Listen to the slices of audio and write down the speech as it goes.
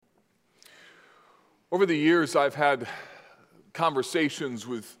Over the years, I've had conversations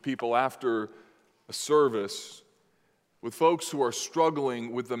with people after a service, with folks who are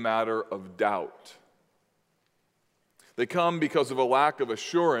struggling with the matter of doubt. They come because of a lack of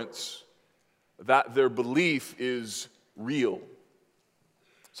assurance that their belief is real.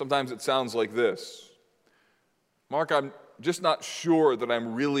 Sometimes it sounds like this: Mark, I'm just not sure that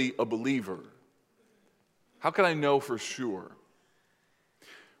I'm really a believer. How can I know for sure?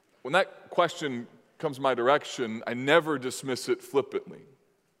 When that question comes my direction, I never dismiss it flippantly.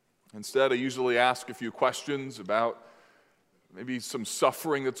 Instead, I usually ask a few questions about maybe some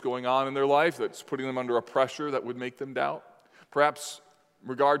suffering that's going on in their life that's putting them under a pressure that would make them doubt. Perhaps in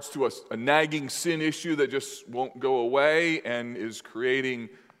regards to a nagging sin issue that just won't go away and is creating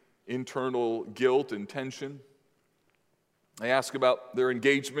internal guilt and tension. I ask about their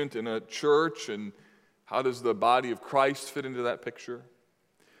engagement in a church and how does the body of Christ fit into that picture.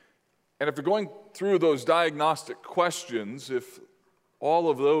 And if they're going through those diagnostic questions, if all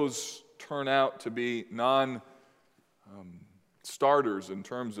of those turn out to be non-starters in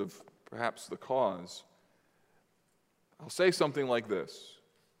terms of perhaps the cause, I'll say something like this.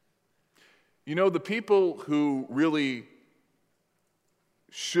 You know, the people who really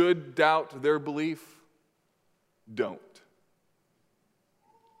should doubt their belief don't.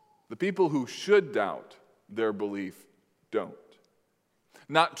 The people who should doubt their belief don't.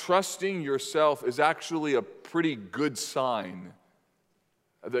 Not trusting yourself is actually a pretty good sign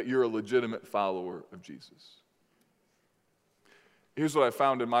that you're a legitimate follower of Jesus. Here's what I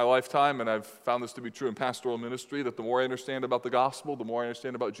found in my lifetime, and I've found this to be true in pastoral ministry, that the more I understand about the gospel, the more I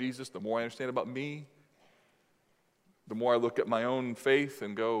understand about Jesus, the more I understand about me, the more I look at my own faith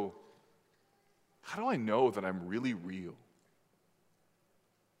and go, how do I know that I'm really real?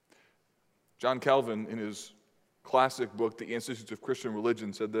 John Calvin, in his classic book, The Institutes of Christian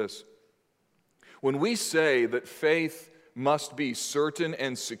Religion, said this: when we say that faith must be certain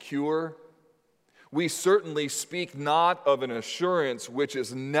and secure, we certainly speak not of an assurance which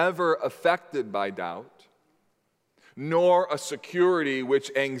is never affected by doubt, nor a security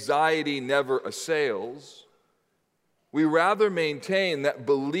which anxiety never assails. We rather maintain that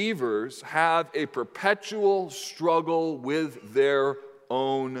believers have a perpetual struggle with their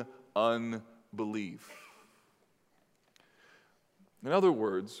own unbelief. In other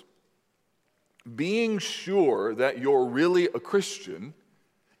words, being sure that you're really a Christian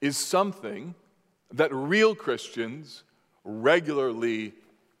is something that real Christians regularly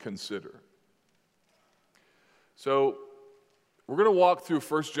consider. So, we're going to walk through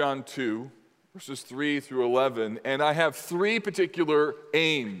 1 John 2, verses 3 through 11, and I have three particular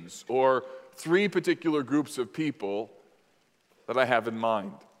aims, or three particular groups of people that I have in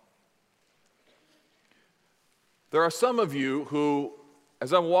mind. There are some of you who,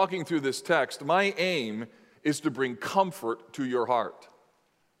 as I'm walking through this text, my aim is to bring comfort to your heart.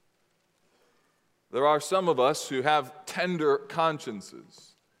 There are some of us who have tender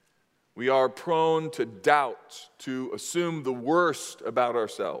consciences. We are prone to doubt, to assume the worst about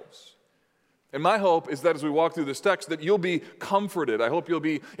ourselves. And my hope is that as we walk through this text, that you'll be comforted. I hope you'll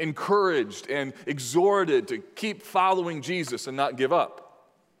be encouraged and exhorted to keep following Jesus and not give up.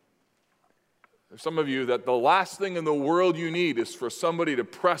 There's some of you that the last thing in the world you need is for somebody to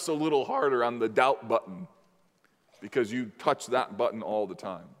press a little harder on the doubt button because you touch that button all the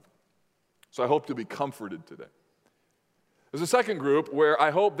time. So I hope to be comforted today. There's a second group where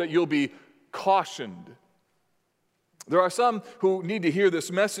I hope that you'll be cautioned. There are some who need to hear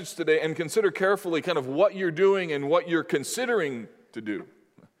this message today and consider carefully kind of what you're doing and what you're considering to do.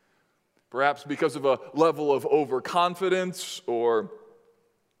 Perhaps because of a level of overconfidence or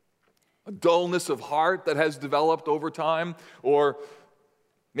a dullness of heart that has developed over time, or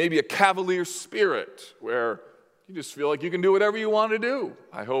maybe a cavalier spirit where you just feel like you can do whatever you want to do.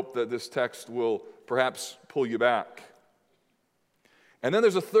 I hope that this text will perhaps pull you back. And then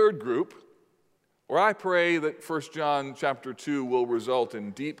there's a third group where I pray that 1 John chapter 2 will result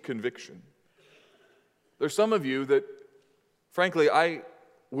in deep conviction. There's some of you that, frankly, I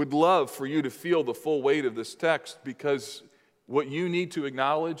would love for you to feel the full weight of this text, because what you need to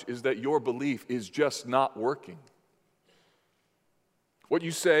acknowledge is that your belief is just not working. What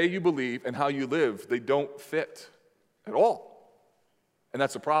you say you believe and how you live, they don't fit at all. And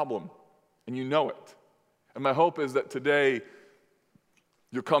that's a problem, and you know it. And my hope is that today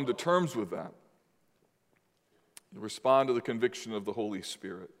you'll come to terms with that. You'll respond to the conviction of the Holy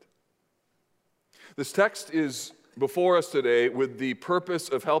Spirit. This text is before us today with the purpose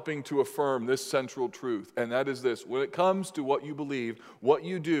of helping to affirm this central truth, and that is this: when it comes to what you believe, what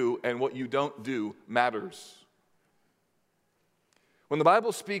you do and what you don't do matters. When the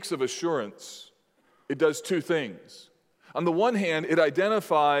Bible speaks of assurance, it does two things. On the one hand, it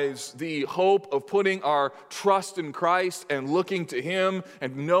identifies the hope of putting our trust in Christ and looking to Him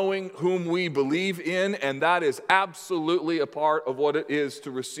and knowing whom we believe in, and that is absolutely a part of what it is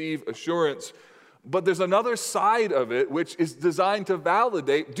to receive assurance. But there's another side of it which is designed to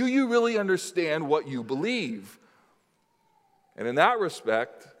validate, do you really understand what you believe? And in that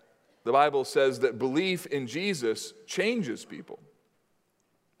respect, the Bible says that belief in Jesus changes people.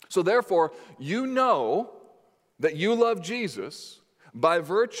 So therefore, you know that you love Jesus by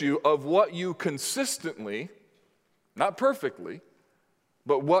virtue of what you consistently, not perfectly,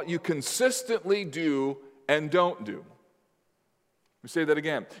 but what you consistently do and don't do. Let me say that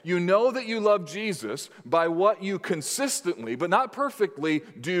again. You know that you love Jesus by what you consistently, but not perfectly,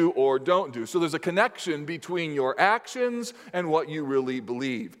 do or don't do. So there's a connection between your actions and what you really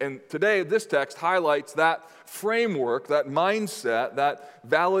believe. And today, this text highlights that framework, that mindset, that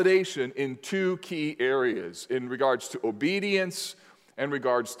validation in two key areas in regards to obedience and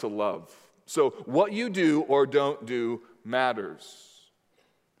regards to love. So what you do or don't do matters.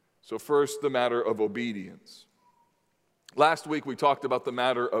 So first, the matter of obedience. Last week, we talked about the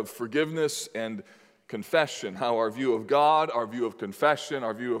matter of forgiveness and confession, how our view of God, our view of confession,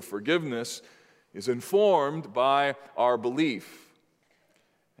 our view of forgiveness is informed by our belief.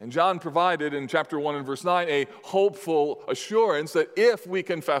 And John provided in chapter 1 and verse 9 a hopeful assurance that if we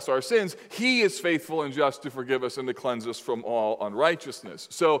confess our sins, He is faithful and just to forgive us and to cleanse us from all unrighteousness.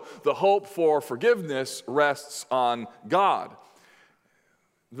 So the hope for forgiveness rests on God.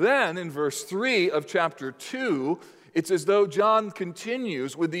 Then in verse 3 of chapter 2, it's as though John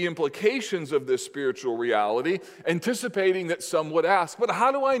continues with the implications of this spiritual reality, anticipating that some would ask, but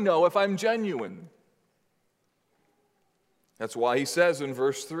how do I know if I'm genuine? That's why he says in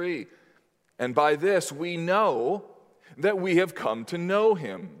verse 3, and by this we know that we have come to know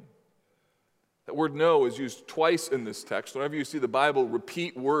Him. That word know is used twice in this text. Whenever you see the Bible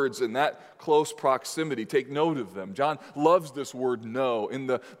repeat words in that close proximity, take note of them. John loves this word know. In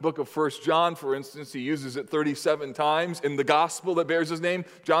the book of 1 John, for instance, he uses it 37 times. In the gospel that bears his name,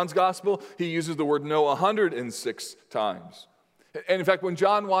 John's gospel, he uses the word know 106 times. And in fact, when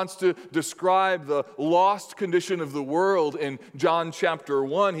John wants to describe the lost condition of the world in John chapter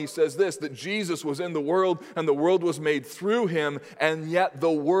 1, he says this, that Jesus was in the world and the world was made through Him, and yet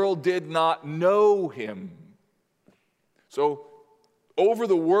the world did not know Him. So, over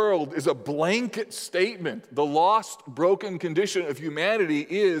the world is a blanket statement. The lost, broken condition of humanity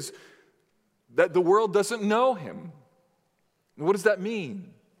is that the world doesn't know Him. And what does that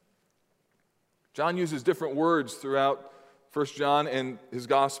mean? John uses different words throughout 1 John and his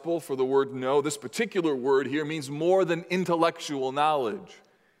gospel for the word know. This particular word here means more than intellectual knowledge.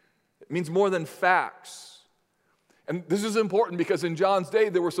 It means more than facts. And this is important because in John's day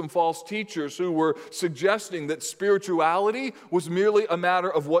there were some false teachers who were suggesting that spirituality was merely a matter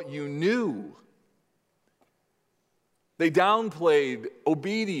of what you knew. They downplayed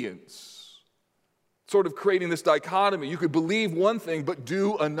obedience, sort of creating this dichotomy. You could believe one thing but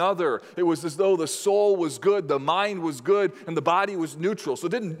do another. It was as though the soul was good, the mind was good, and the body was neutral. So it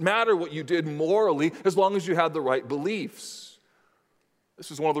didn't matter what you did morally as long as you had the right beliefs. This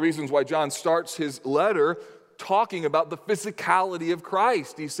is one of the reasons why John starts his letter talking about the physicality of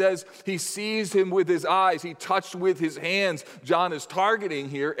Christ. He says he sees Him with his eyes, he touched with his hands. John is targeting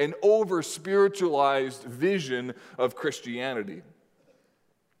here an over-spiritualized vision of Christianity.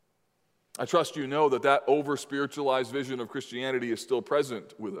 I trust you know that that over-spiritualized vision of Christianity is still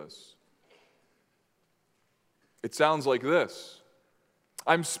present with us. It sounds like this: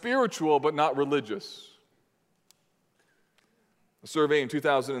 I'm spiritual but not religious. A survey in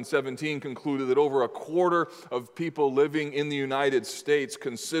 2017 concluded that over a quarter of people living in the United States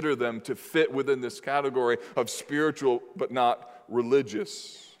consider them to fit within this category of spiritual but not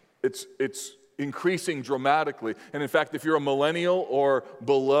religious. It's increasing dramatically. And in fact, if you're a millennial or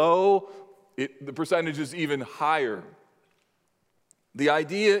below, the percentage is even higher. The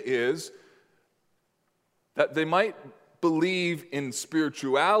idea is that they might believe in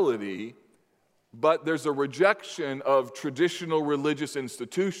spirituality, but there's a rejection of traditional religious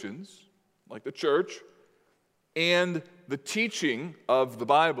institutions, like the church, and the teaching of the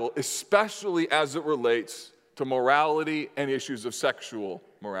Bible, especially as it relates to morality and issues of sexual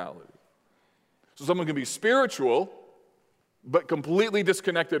morality. So someone can be spiritual, but completely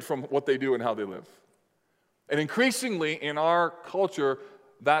disconnected from what they do and how they live. And increasingly in our culture,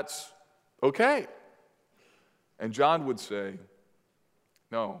 that's okay. And John would say,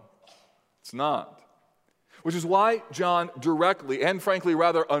 no, it's not. Which is why John directly and frankly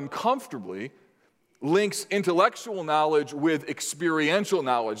rather uncomfortably links intellectual knowledge with experiential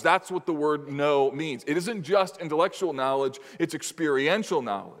knowledge. That's what the word know means. It isn't just intellectual knowledge, it's experiential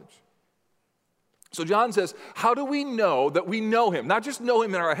knowledge. So John says, how do we know that we know him? Not just know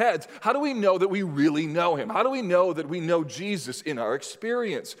him in our heads, how do we know that we really know him? How do we know that we know Jesus in our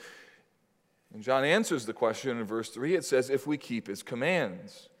experience? And John answers the question in verse 3. It says, if we keep his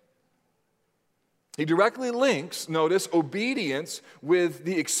commands. He directly links, notice, obedience with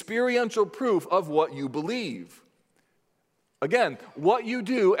the experiential proof of what you believe. Again, what you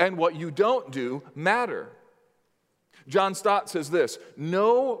do and what you don't do matter. John Stott says this,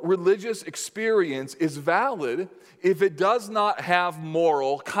 no religious experience is valid if it does not have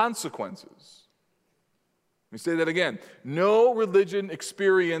moral consequences. Let me say that again. No religious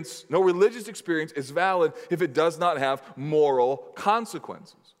experience is valid if it does not have moral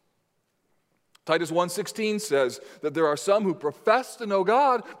consequences. Titus 1:16 says that there are some who profess to know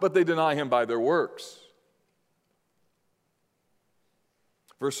God, but they deny him by their works.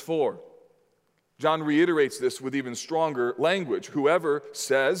 Verse 4. John reiterates this with even stronger language. Whoever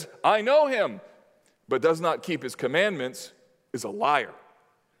says, I know him, but does not keep his commandments is a liar.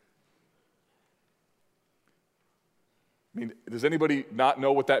 I mean, does anybody not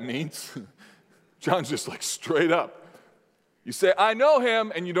know what that means? John's just like straight up. You say, I know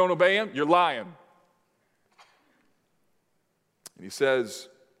him, and you don't obey him, you're lying. And he says,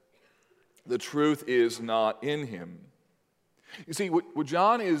 the truth is not in him. You see, what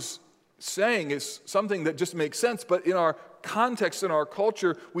John is saying is something that just makes sense, but in our context, in our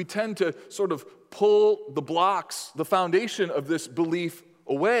culture, we tend to sort of pull the blocks, the foundation of this belief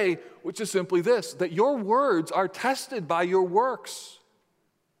away, which is simply this, that your words are tested by your works.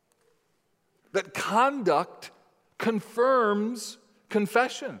 That conduct confirms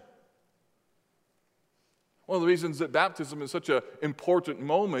confession. One of the reasons that baptism is such an important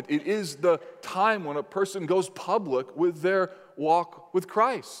moment, it is the time when a person goes public with their walk with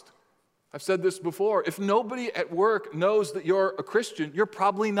Christ. I've said this before. If nobody at work knows that you're a Christian, you're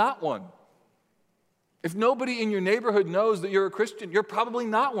probably not one. If nobody in your neighborhood knows that you're a Christian, you're probably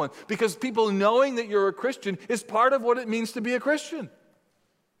not one. Because people knowing that you're a Christian is part of what it means to be a Christian.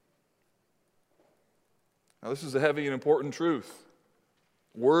 Now, this is a heavy and important truth.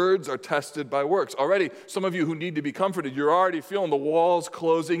 Words are tested by works. Already, some of you who need to be comforted, you're already feeling the walls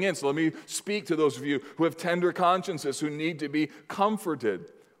closing in. So let me speak to those of you who have tender consciences, who need to be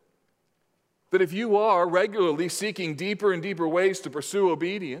comforted. That if you are regularly seeking deeper and deeper ways to pursue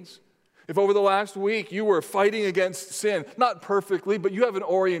obedience, if over the last week you were fighting against sin, not perfectly, but you have an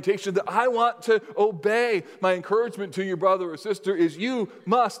orientation that I want to obey, my encouragement to you, brother or sister, is you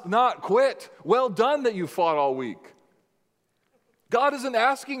must not quit. Well done that you fought all week. God isn't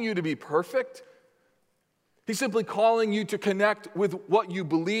asking you to be perfect. He's simply calling you to connect with what you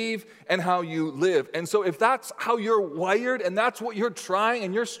believe and how you live. And so if that's how you're wired and that's what you're trying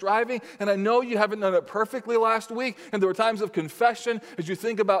and you're striving, and I know you haven't done it perfectly last week, and there were times of confession as you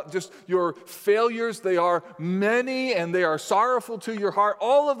think about just your failures, they are many and they are sorrowful to your heart.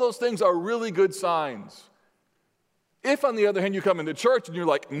 All of those things are really good signs. If, on the other hand, you come into church and you're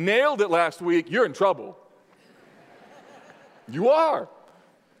like, nailed it last week, you're in trouble. You are.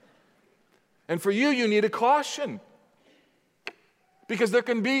 And for you, you need a caution. Because there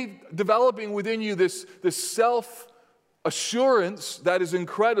can be developing within you this self-assurance that is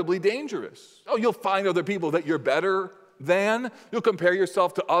incredibly dangerous. Oh, you'll find other people that you're better than. You'll compare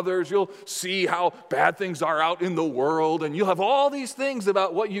yourself to others. You'll see how bad things are out in the world. And you'll have all these things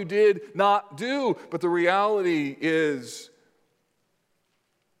about what you did not do. But the reality is,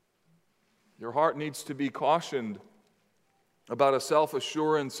 your heart needs to be cautioned about a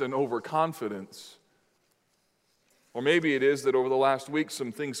self-assurance and overconfidence. Or maybe it is that over the last week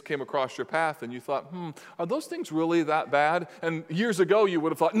some things came across your path and you thought, are those things really that bad? And years ago you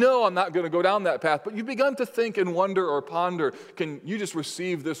would have thought, no, I'm not going to go down that path. But you've begun to think and wonder or ponder, can you just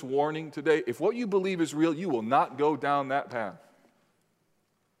receive this warning today? If what you believe is real, you will not go down that path.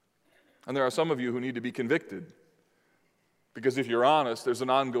 And there are some of you who need to be convicted. Because if you're honest, there's an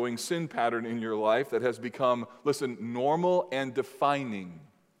ongoing sin pattern in your life that has become, listen, normal and defining.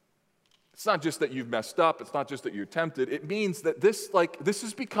 It's not just that you've messed up. It's not just that you're tempted. It means that this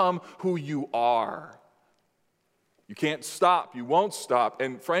has become who you are. You can't stop. You won't stop.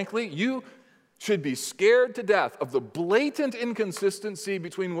 And frankly, you should be scared to death of the blatant inconsistency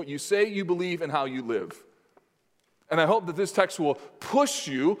between what you say you believe and how you live. And I hope that this text will push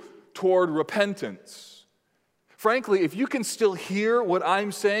you toward repentance. Frankly, if you can still hear what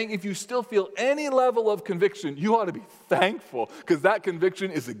I'm saying, if you still feel any level of conviction, you ought to be thankful, because that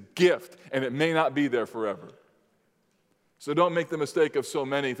conviction is a gift, and it may not be there forever. So don't make the mistake of so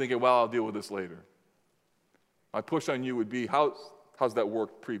many thinking, well, I'll deal with this later. My push on you would be, how's that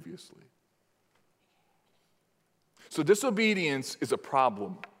worked previously? So disobedience is a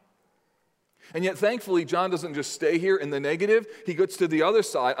problem. And yet, thankfully, John doesn't just stay here in the negative. He gets to the other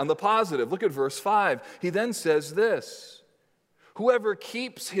side on the positive. Look at verse 5. He then says this: whoever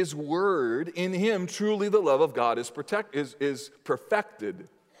keeps his word, in him truly the love of God is perfected.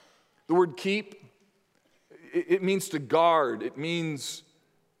 The word keep, it means to guard. It means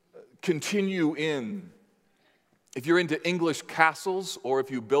continue in. If you're into English castles, or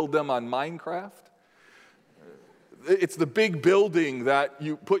if you build them on Minecraft, it's the big building that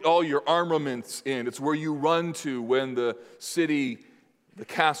you put all your armaments in. It's where you run to when the city, the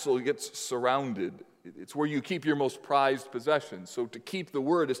castle gets surrounded. It's where you keep your most prized possessions. So to keep the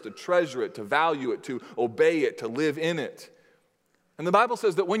word is to treasure it, to value it, to obey it, to live in it. And the Bible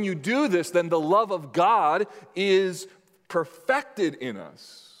says that when you do this, then the love of God is perfected in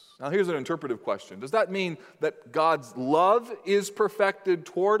us. Now here's an interpretive question. Does that mean that God's love is perfected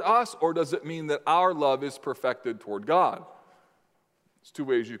toward us, or does it mean that our love is perfected toward God? There's two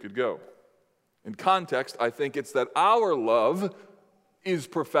ways you could go. In context, I think it's that our love is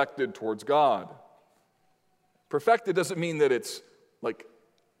perfected towards God. Perfected doesn't mean that it's like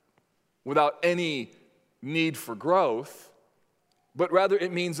without any need for growth, but rather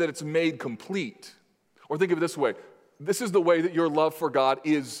it means that it's made complete. Or think of it this way. This is the way that your love for God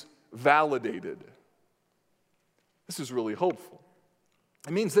is validated. This is really hopeful.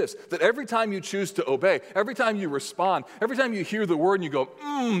 It means this, that every time you choose to obey, every time you respond, every time you hear the word and you go,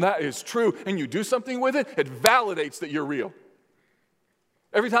 that is true, and you do something with it, it validates that you're real.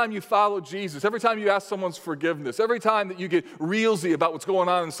 Every time you follow Jesus, every time you ask someone's forgiveness, every time that you get realsy about what's going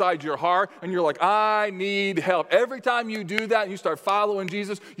on inside your heart and you're like, I need help. Every time you do that and you start following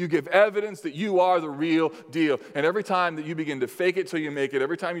Jesus, you give evidence that you are the real deal. And every time that you begin to fake it till you make it,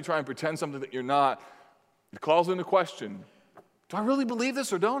 every time you try and pretend something that you're not, it calls into question, do I really believe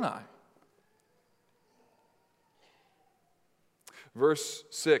this or don't I? Verse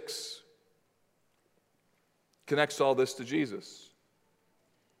 6 connects all this to Jesus.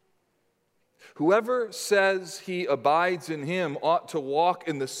 Whoever says he abides in him ought to walk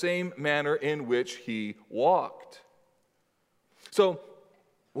in the same manner in which he walked. So,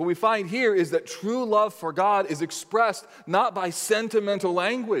 what we find here is that true love for God is expressed not by sentimental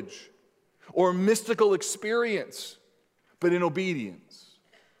language or mystical experience, but in obedience.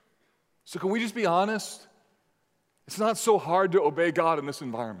 So can we just be honest? It's not so hard to obey God in this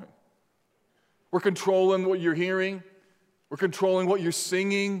environment. We're controlling what you're hearing. We're controlling what you're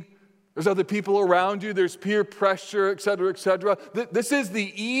singing. There's other people around you. There's peer pressure, et cetera, et cetera. This is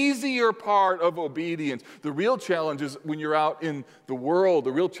the easier part of obedience. The real challenge is when you're out in the world.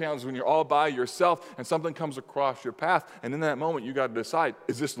 The real challenge is when you're all by yourself and something comes across your path. And in that moment, you got to decide,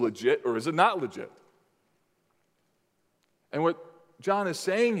 is this legit or is it not legit? And what John is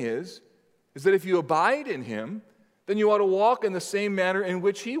saying is that if you abide in him, then you ought to walk in the same manner in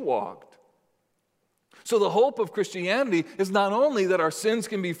which he walked. So the hope of Christianity is not only that our sins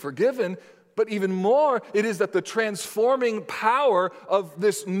can be forgiven, but even more, it is that the transforming power of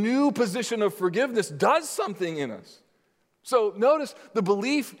this new position of forgiveness does something in us. So notice the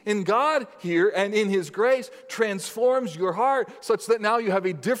belief in God here and in his grace transforms your heart such that now you have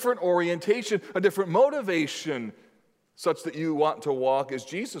a different orientation, a different motivation, such that you want to walk as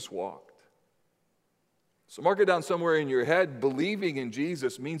Jesus walked. So mark it down somewhere in your head. Believing in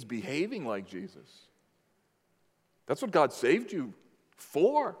Jesus means behaving like Jesus. That's what God saved you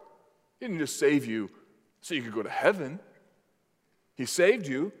for. He didn't just save you so you could go to heaven. He saved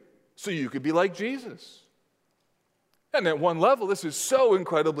you so you could be like Jesus. And at one level, this is so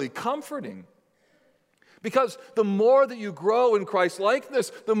incredibly comforting. Because the more that you grow in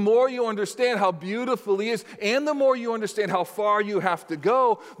Christ-likeness, the more you understand how beautiful he is, and the more you understand how far you have to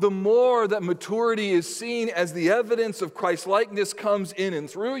go, the more that maturity is seen as the evidence of Christ-likeness comes in and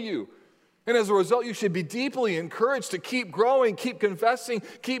through you. And as a result, you should be deeply encouraged to keep growing, keep confessing,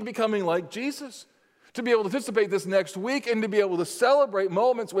 keep becoming like Jesus. To be able to anticipate this next week and to be able to celebrate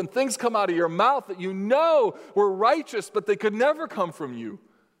moments when things come out of your mouth that you know were righteous, but they could never come from you.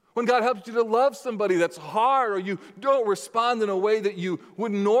 When God helps you to love somebody that's hard, or you don't respond in a way that you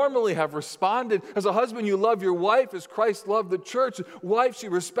would normally have responded. As a husband, you love your wife as Christ loved the church. Wife, she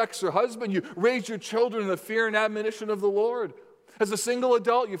respects her husband. You raise your children in the fear and admonition of the Lord. As a single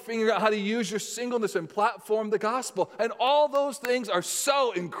adult, you figure out how to use your singleness and platform the gospel. And all those things are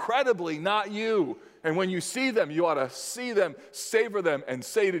so incredibly not you. And when you see them, you ought to see them, savor them, and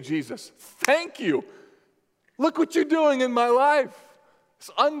say to Jesus, thank you. Look what you're doing in my life. It's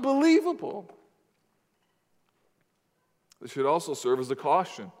unbelievable. This should also serve as a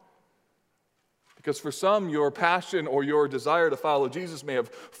caution. Because for some, your passion or your desire to follow Jesus may have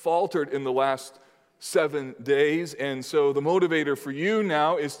faltered in the last 7 days, and so the motivator for you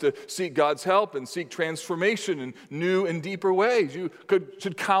now is to seek God's help and seek transformation in new and deeper ways. You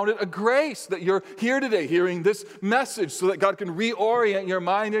should count it a grace that you're here today hearing this message so that God can reorient your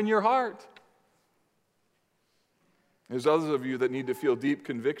mind and your heart. There's others of you that need to feel deep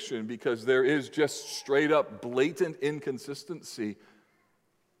conviction because there is just straight up blatant inconsistency.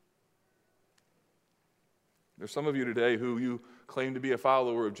 There's some of you today who you claim to be a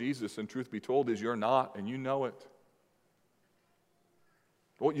follower of Jesus, and truth be told is you're not, and you know it.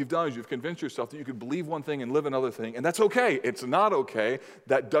 What you've done is you've convinced yourself that you could believe one thing and live another thing, and that's okay. It's not okay.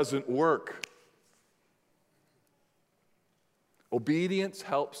 That doesn't work. Obedience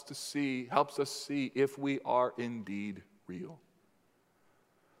helps us see if we are indeed real.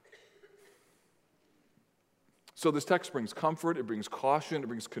 So this text brings comfort, it brings caution, it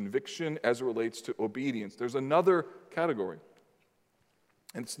brings conviction as it relates to obedience. There's another category,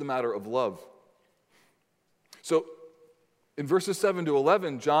 and it's the matter of love. So in verses 7 to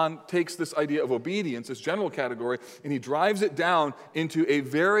 11, John takes this idea of obedience, this general category, and he drives it down into a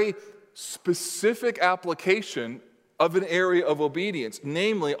very specific application of an area of obedience,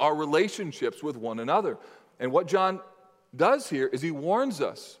 namely our relationships with one another. And what John does here is he warns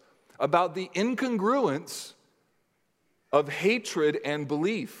us about the incongruence of hatred and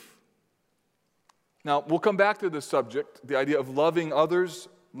belief. Now, we'll come back to this subject, the idea of loving others,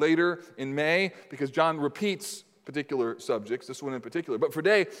 later in May, because John repeats particular subjects, this one in particular. But for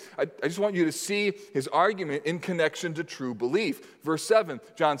today, I just want you to see his argument in connection to true belief. Verse 7,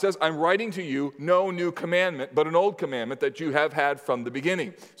 John says, I'm writing to you no new commandment, but an old commandment that you have had from the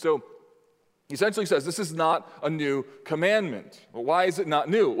beginning. So he essentially says this is not a new commandment. Well, why is it not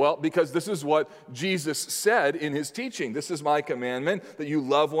new? Well, because this is what Jesus said in his teaching. This is my commandment, that you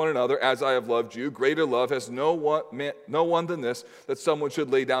love one another as I have loved you. Greater love has no one than this, that someone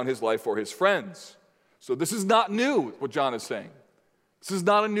should lay down his life for his friends. So this is not new, what John is saying. This is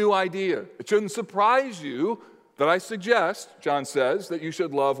not a new idea. It shouldn't surprise you that I suggest, John says, that you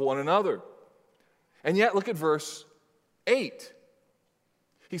should love one another. And yet, look at verse 8.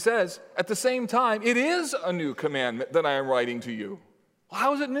 He says, at the same time, it is a new commandment that I am writing to you. Well,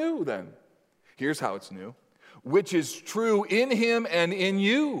 how is it new then? Here's how it's new. Which is true in him and in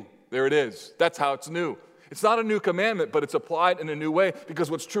you. There it is. That's how it's new. It's not a new commandment, but it's applied in a new way, because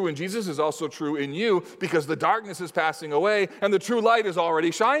what's true in Jesus is also true in you, because the darkness is passing away and the true light is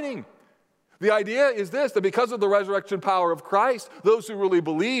already shining. The idea is this, that because of the resurrection power of Christ, those who really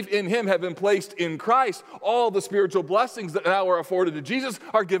believe in him have been placed in Christ. All the spiritual blessings that now are afforded to Jesus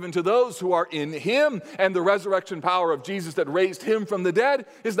are given to those who are in him, and the resurrection power of Jesus that raised him from the dead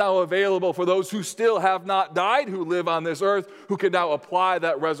is now available for those who still have not died, who live on this earth, who can now apply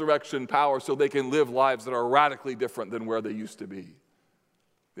that resurrection power so they can live lives that are radically different than where they used to be.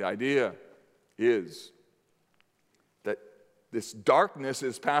 The idea is that this darkness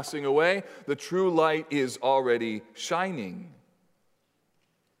is passing away. The true light is already shining.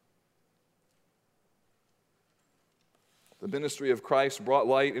 The ministry of Christ brought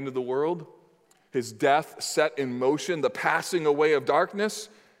light into the world. His death set in motion the passing away of darkness.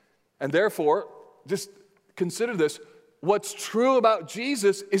 And therefore, just consider this, what's true about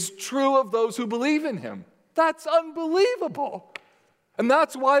Jesus is true of those who believe in him. That's unbelievable. And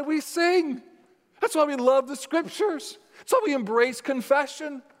that's why we sing. That's why we love the scriptures. That's why we embrace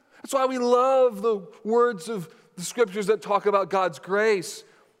confession. That's why we love the words of the scriptures that talk about God's grace.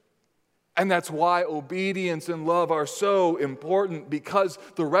 And that's why obedience and love are so important, because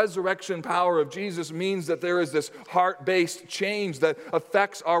the resurrection power of Jesus means that there is this heart-based change that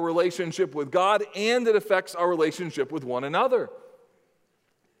affects our relationship with God, and it affects our relationship with one another.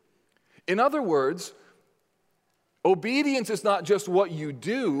 In other words, obedience is not just what you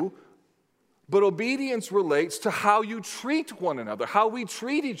do, but obedience relates to how you treat one another, how we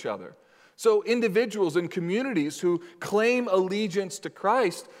treat each other. So individuals and communities who claim allegiance to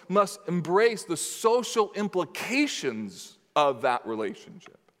Christ must embrace the social implications of that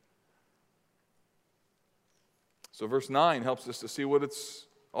relationship. So verse 9 helps us to see what it's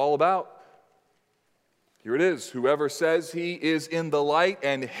all about. Here it is. Whoever says he is in the light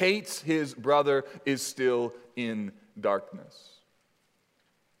and hates his brother is still in darkness.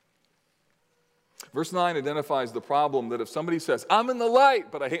 Verse 9 identifies the problem that if somebody says, I'm in the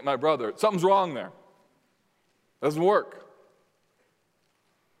light, but I hate my brother, something's wrong there. It doesn't work.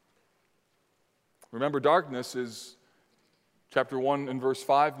 Remember, darkness is, chapter 1 and verse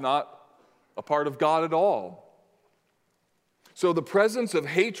 5, not a part of God at all. So the presence of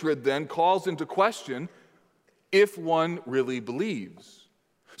hatred then calls into question if one really believes.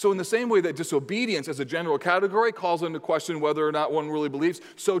 So in the same way that disobedience as a general category calls into question whether or not one really believes,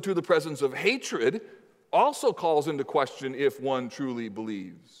 so too the presence of hatred also calls into question if one truly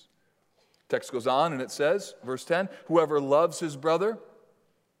believes. Text goes on and it says, verse 10, whoever loves his brother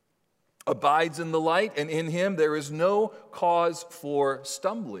abides in the light, and in him there is no cause for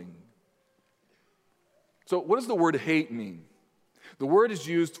stumbling. So what does the word hate mean? The word is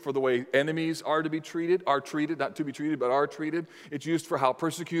used for the way enemies are treated, not to be treated, but are treated. It's used for how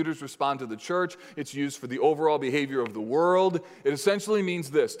persecutors respond to the church. It's used for the overall behavior of the world. It essentially means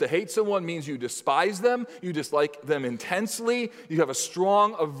this. To hate someone means you despise them, you dislike them intensely, you have a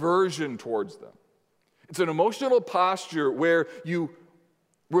strong aversion towards them. It's an emotional posture where you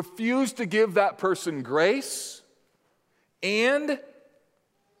refuse to give that person grace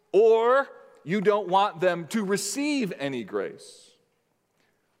or you don't want them to receive any grace.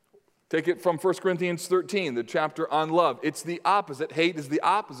 Take it from 1 Corinthians 13, the chapter on love. It's the opposite. Hate is the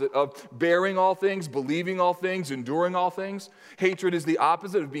opposite of bearing all things, believing all things, enduring all things. Hatred is the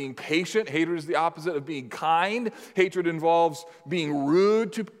opposite of being patient. Hatred is the opposite of being kind. Hatred involves being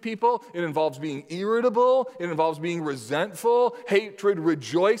rude to people. It involves being irritable. It involves being resentful. Hatred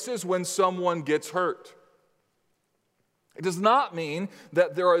rejoices when someone gets hurt. It does not mean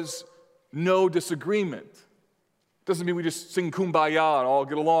that there is no disagreement. Doesn't mean we just sing Kumbaya and all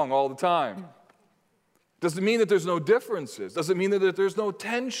get along all the time. Doesn't mean that there's no differences. Doesn't mean that there's no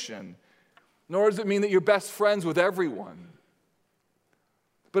tension. Nor does it mean that you're best friends with everyone.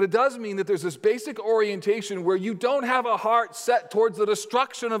 But it does mean that there's this basic orientation where you don't have a heart set towards the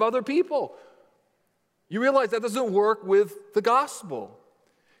destruction of other people. You realize that doesn't work with the gospel.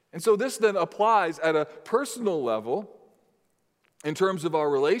 And so this then applies at a personal level in terms of our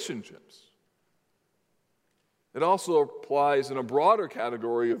relationships. It also applies in a broader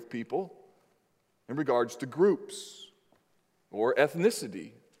category of people in regards to groups or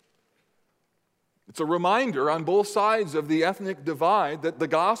ethnicity. It's a reminder on both sides of the ethnic divide that the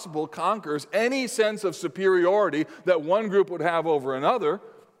gospel conquers any sense of superiority that one group would have over another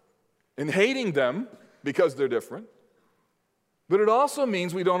in hating them because they're different. But it also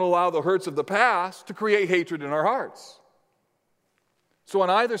means we don't allow the hurts of the past to create hatred in our hearts. So on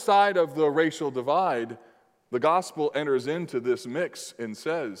either side of the racial divide, the gospel enters into this mix and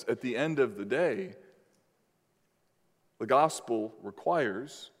says, at the end of the day, the gospel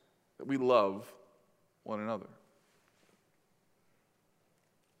requires that we love one another.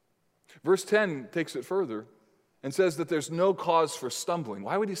 Verse 10 takes it further and says that there's no cause for stumbling.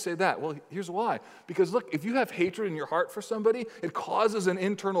 Why would he say that? Well, here's why. Because look, if you have hatred in your heart for somebody, it causes an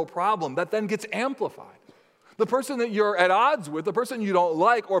internal problem that then gets amplified. The person that you're at odds with, the person you don't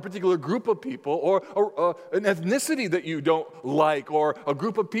like, or a particular group of people, or an ethnicity that you don't like, or a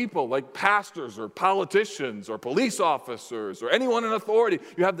group of people like pastors or politicians or police officers or anyone in authority,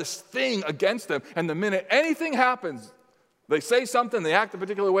 you have this thing against them, and the minute anything happens, they say something, they act a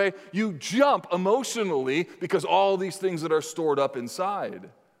particular way, you jump emotionally because all these things that are stored up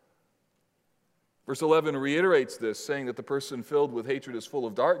inside. Verse 11 reiterates this, saying that the person filled with hatred is full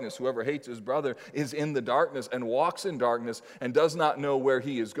of darkness. Whoever hates his brother is in the darkness and walks in darkness and does not know where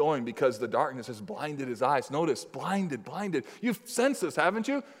he is going because the darkness has blinded his eyes. Notice, blinded. You've sensed this, haven't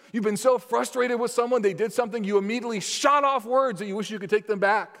you? You've been so frustrated with someone, they did something, you immediately shot off words that you wish you could take them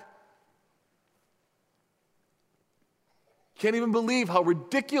back. Can't even believe how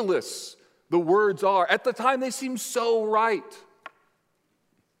ridiculous the words are. At the time, they seem so right.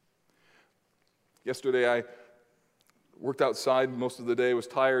 Yesterday, I worked outside most of the day, was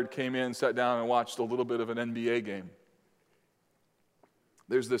tired, came in, sat down, and watched a little bit of an NBA game.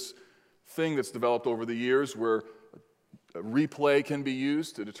 There's this thing that's developed over the years where a replay can be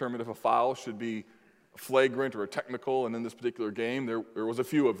used to determine if a foul should be flagrant or a technical, and in this particular game, there was a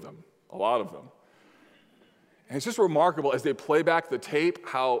few of them, a lot of them. And it's just remarkable as they play back the tape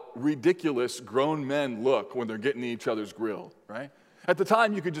how ridiculous grown men look when they're getting each other's grill, right? At the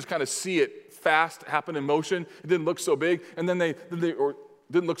time, you could just kind of see it fast happen in motion. It didn't look so big, and then they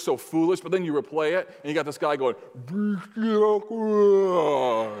didn't look so foolish, but then you replay it, and you got this guy going, and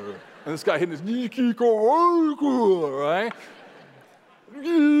this guy hitting his, right?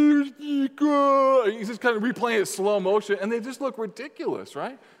 He's just kind of replaying it slow motion, and they just look ridiculous,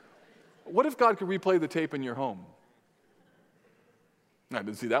 right? What if God could replay the tape in your home? I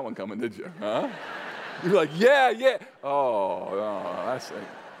didn't see that one coming, did you? Huh? You're like, yeah. Oh, no, that's it.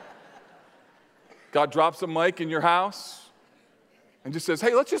 God drops a mic in your house and just says,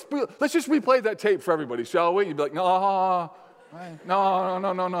 hey, let's just replay that tape for everybody, shall we? You'd be like, no.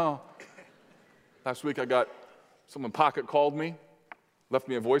 Last week someone pocket called me, left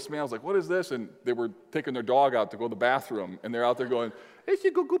me a voicemail. I was like, what is this? And they were taking their dog out to go to the bathroom, and they're out there going, hey,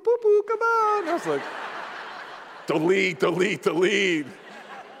 she go poo-poo, come on. I was like, delete.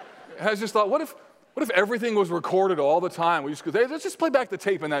 I just thought, what if everything was recorded all the time? We just go, hey, let's just play back the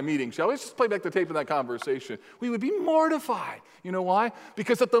tape in that meeting, shall we? Let's just play back the tape in that conversation. We would be mortified. You know why?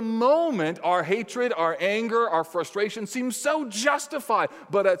 Because at the moment, our hatred, our anger, our frustration seems so justified.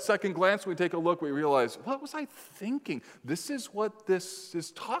 But at second glance, we take a look, we realize, what was I thinking? This is what this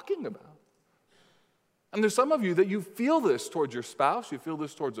is talking about. And there's some of you that you feel this towards your spouse, you feel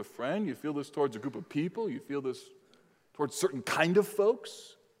this towards a friend, you feel this towards a group of people, you feel this towards certain kind of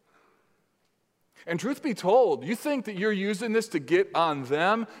folks. And truth be told, you think that you're using this to get on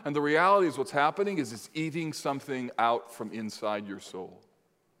them, and the reality is what's happening is it's eating something out from inside your soul.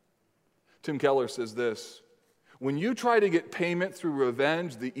 Tim Keller says this, when you try to get payment through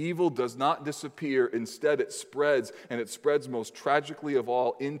revenge, the evil does not disappear. Instead, it spreads, and it spreads most tragically of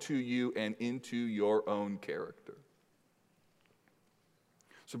all into you and into your own character.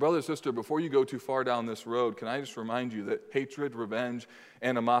 So brother and sister, before you go too far down this road, can I just remind you that hatred, revenge,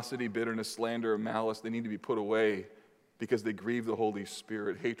 animosity, bitterness, slander, and malice, they need to be put away because they grieve the Holy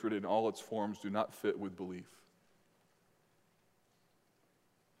Spirit. Hatred in all its forms do not fit with belief.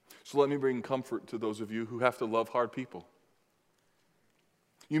 So let me bring comfort to those of you who have to love hard people.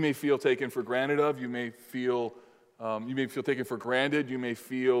 You may feel taken for granted of, you may feel taken for granted, you may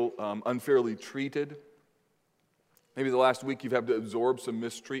feel unfairly treated. Maybe the last week you've had to absorb some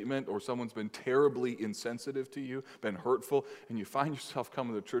mistreatment, or someone's been terribly insensitive to you, been hurtful, and you find yourself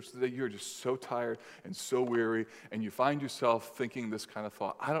coming to church today, you're just so tired and so weary, and you find yourself thinking this kind of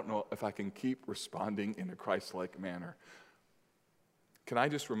thought, I don't know if I can keep responding in a Christ-like manner. Can I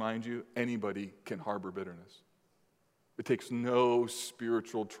just remind you, anybody can harbor bitterness. It takes no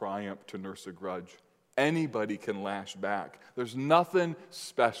spiritual triumph to nurse a grudge. Anybody can lash back. There's nothing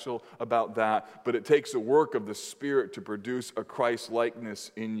special about that, but it takes a work of the Spirit to produce a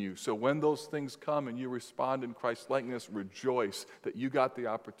Christ-likeness in you. So when those things come and you respond in Christ-likeness, rejoice that you got the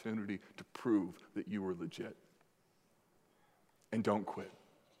opportunity to prove that you were legit. And don't quit.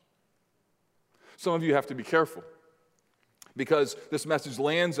 Some of you have to be careful, because this message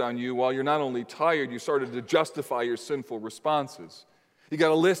lands on you while you're not only tired, you started to justify your sinful responses. You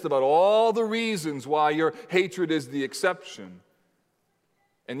got a list about all the reasons why your hatred is the exception.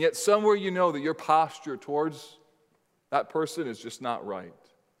 And yet somewhere you know that your posture towards that person is just not right.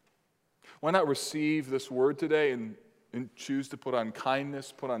 Why not receive this word today and choose to put on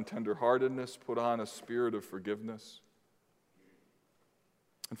kindness, put on tenderheartedness, put on a spirit of forgiveness?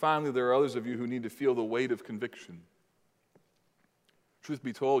 And finally, there are others of you who need to feel the weight of conviction. Truth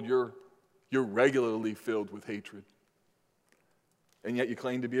be told, you're regularly filled with hatred, and yet you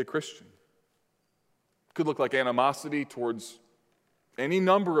claim to be a Christian. It could look like animosity towards any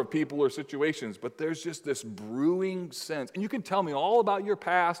number of people or situations, but there's just this brewing sense. And you can tell me all about your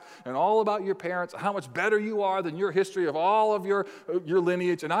past and all about your parents, how much better you are than your history of all of your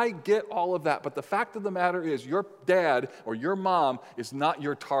lineage, and I get all of that. But the fact of the matter is, your dad or your mom is not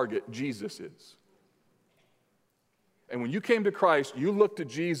your target. Jesus is. And when you came to Christ, you looked to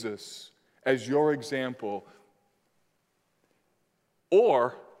Jesus as your example.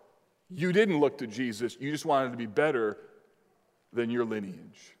 Or you didn't look to Jesus, you just wanted to be better than your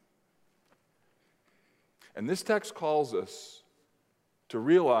lineage. And this text calls us to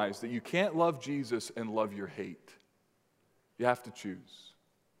realize that you can't love Jesus and love your hate. You have to choose.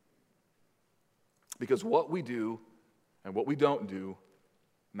 Because what we do and what we don't do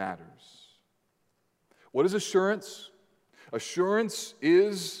matters. What is assurance? Assurance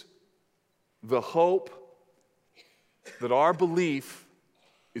is the hope that our belief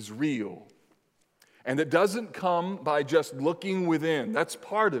is real. And it doesn't come by just looking within. That's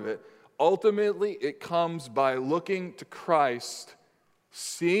part of it. Ultimately, it comes by looking to Christ,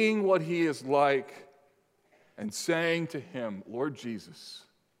 seeing what he is like, and saying to him, Lord Jesus,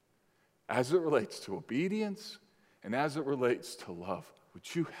 as it relates to obedience and as it relates to love,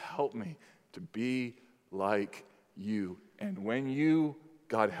 would you help me to be like you? And when you,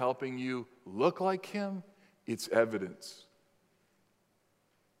 God helping you, look like him, it's evidence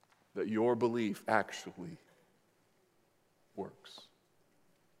that your belief actually works.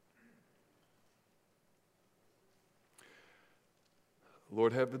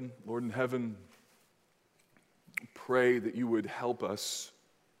 Lord in heaven, pray that you would help us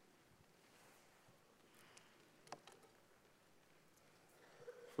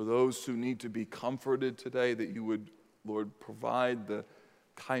for those who need to be comforted today, that you would, Lord, provide the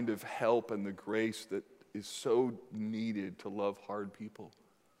kind of help and the grace that is so needed to love hard people.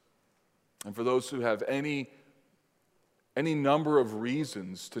 And for those who have any number of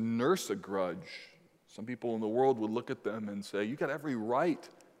reasons to nurse a grudge, Some people in the world would look at them and say, you got every right.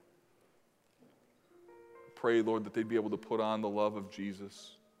 Pray, Lord, that they'd be able to put on the love of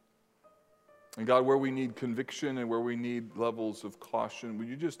Jesus. And God, where we need conviction and where we need levels of caution, would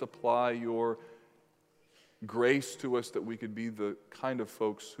you just apply your grace to us that we could be the kind of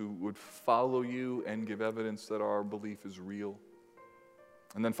folks who would follow you and give evidence that our belief is real.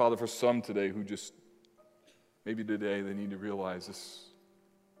 And then, Father, for some today who just, maybe today they need to realize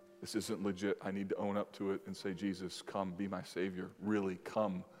this isn't legit. I need to own up to it and say, Jesus, come, be my Savior. Really,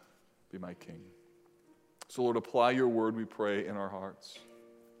 come, be my King. So, Lord, apply your word, we pray, in our hearts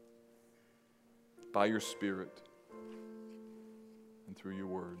by your Spirit and through your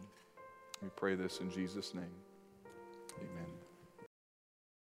word. We pray this in Jesus' name. Amen.